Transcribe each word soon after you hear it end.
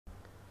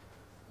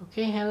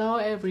Okay, hello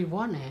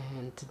everyone,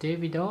 and today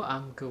video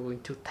I'm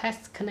going to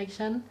test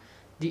connection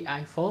the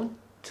iPhone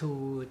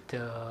to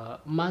the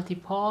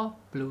multiple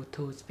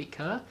Bluetooth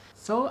speaker.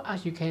 So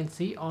as you can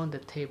see on the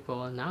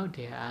table now,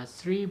 there are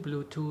three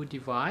Bluetooth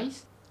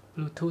device: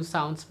 Bluetooth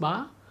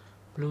soundbar,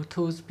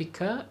 Bluetooth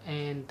speaker,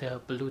 and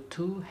the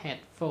Bluetooth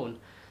headphone.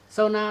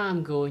 So now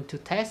I'm going to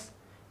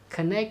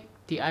connect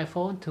the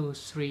iPhone to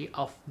three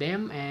of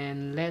them,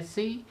 and let's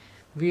see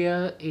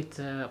where it's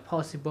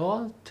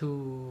possible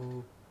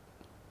to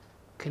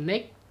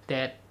connect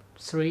that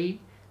 3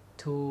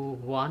 to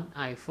one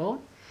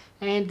iPhone.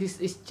 And this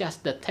is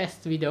just the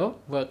test video.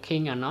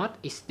 Working or not,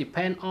 it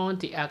depends on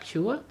the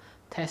actual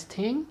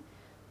testing.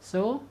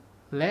 So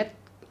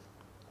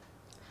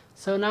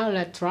now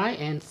let's try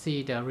and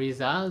see the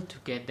result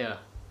together.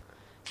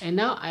 And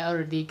now I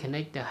already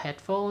connect the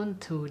headphone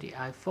to the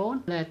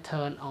iPhone. Let's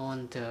turn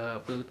on the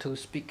Bluetooth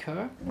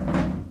speaker.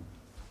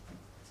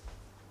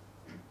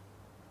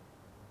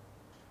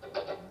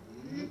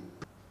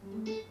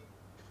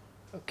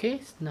 Okay,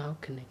 it's now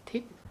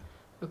connected.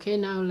 Okay,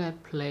 now let's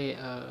play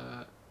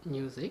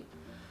music.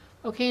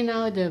 Okay,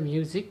 now the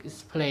music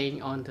is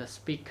playing on the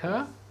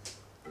speaker.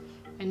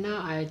 And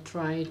now I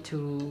try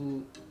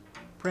to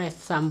press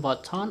some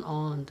button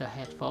on the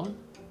headphone.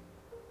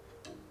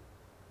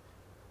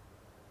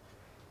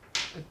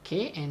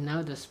 Okay, and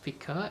now the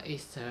speaker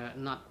is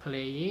not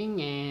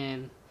playing,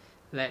 and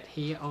let's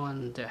hear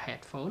on the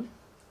headphone.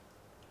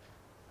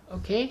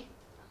 Okay,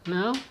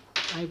 now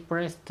I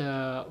press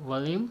the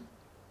volume,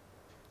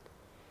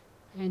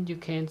 and you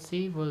can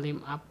see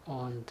volume up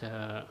on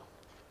the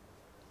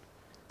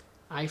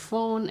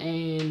iPhone,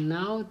 and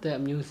now the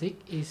music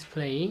is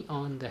playing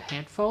on the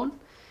headphone.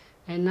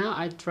 And now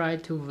I try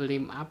to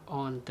volume up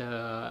on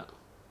the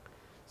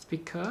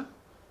speaker.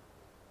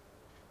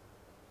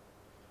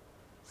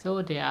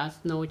 So there's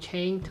no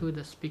change to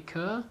the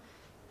speaker.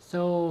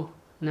 So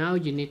now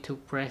you need to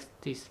press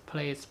this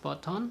play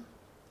button.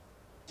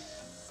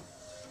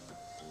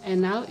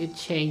 And now it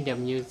changed the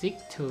music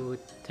to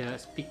the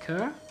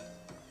speaker.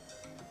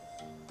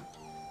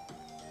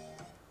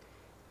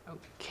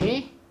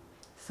 Okay,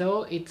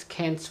 so it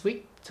can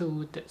switch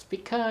to the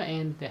speaker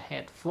and the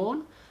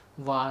headphone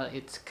while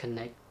it's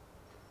connect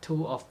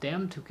two of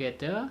them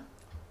together.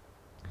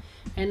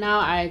 And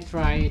now I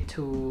try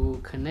to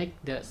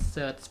connect the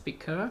third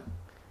speaker,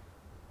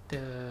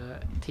 the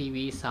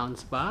TV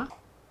soundbar.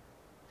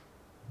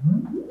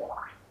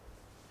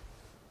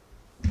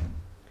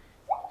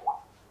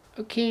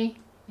 Okay,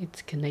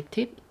 it's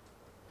connected.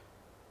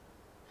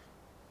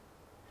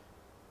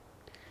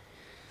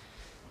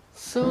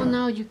 So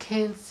now you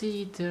can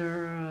see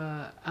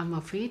the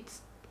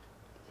Amazfit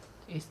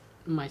is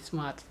my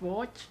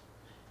smartwatch,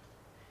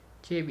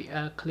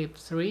 JBL Clip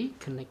 3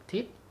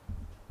 connected.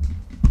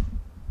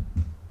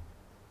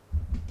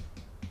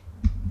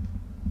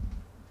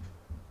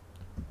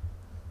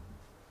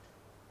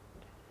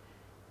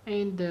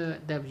 And the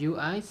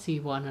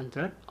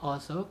WIC100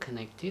 also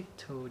connected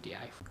to the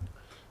iPhone.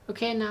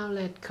 Okay, now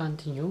let's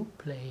continue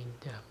playing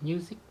the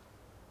music.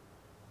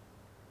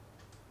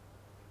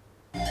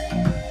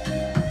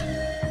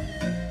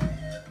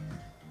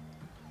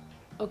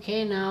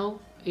 Okay, now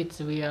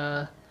we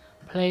are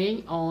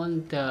playing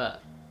on the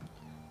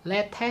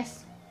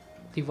latest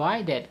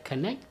device that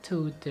connect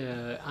to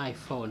the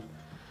iPhone.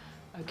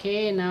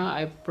 Okay, now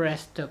I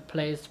press the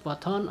play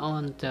button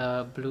on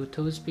the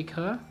Bluetooth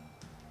speaker,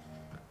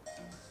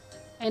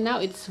 and now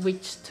it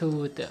switched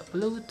to the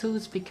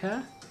Bluetooth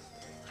speaker.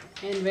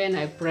 And when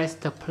I press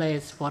the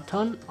play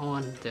button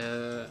on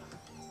the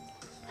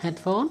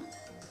headphone,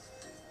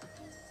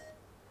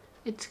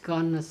 it's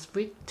gonna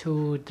switch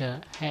to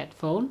the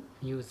headphone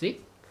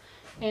music.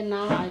 And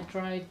now I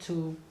try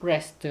to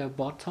press the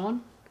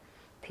button,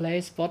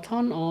 play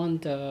button on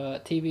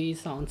the TV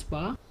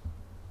soundbar.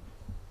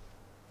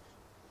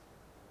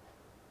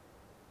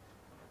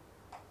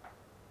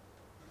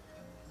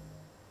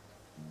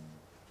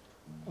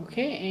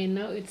 Okay, and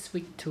now it's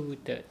switched to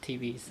the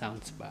TV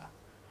soundbar.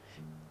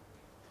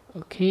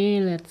 Okay,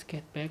 let's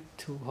get back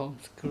to home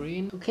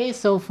screen. Okay,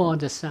 so for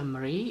the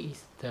summary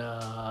is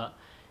the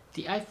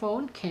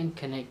iPhone can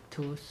connect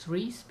to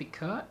 3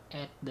 speakers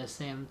at the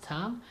same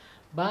time,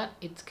 but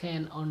it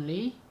can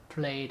only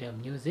play the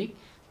music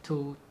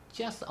to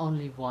just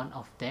only one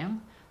of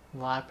them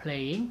while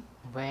playing.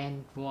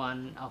 When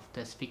one of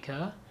the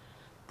speaker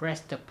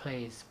press the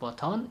play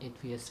button, it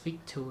will switch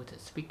to the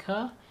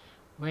speaker.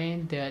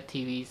 When the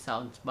TV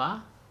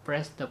soundbar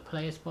press the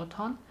play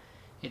button,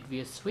 it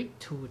will switch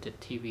to the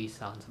TV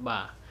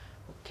soundbar.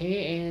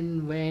 Okay,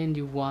 and when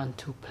you want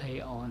to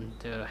play on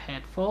the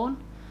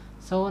headphone,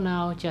 so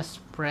now just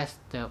press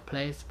the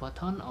play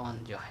button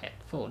on your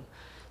headphone.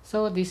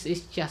 So this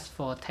is just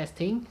for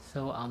testing,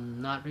 so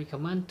I'm not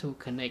recommend to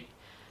connect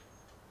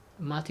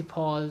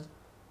multiple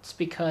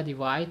speaker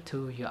device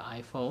to your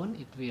iPhone.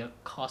 It will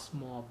cost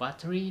more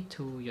battery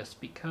to your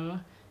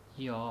speaker,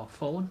 your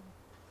phone.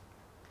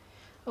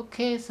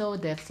 Okay, so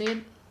that's it.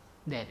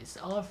 That is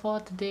all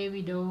for today's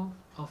video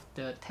of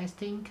the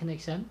testing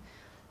connection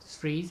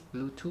 3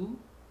 Bluetooth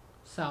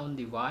sound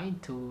device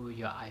to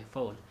your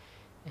iPhone.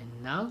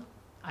 And now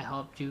I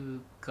hope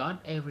you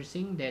got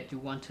everything that you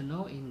want to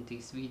know in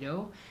this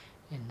video.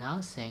 And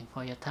now thanks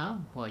for your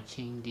time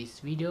watching this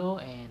video,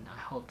 and I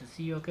hope to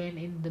see you again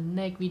in the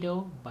next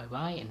video. Bye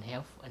bye and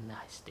have a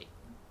nice day.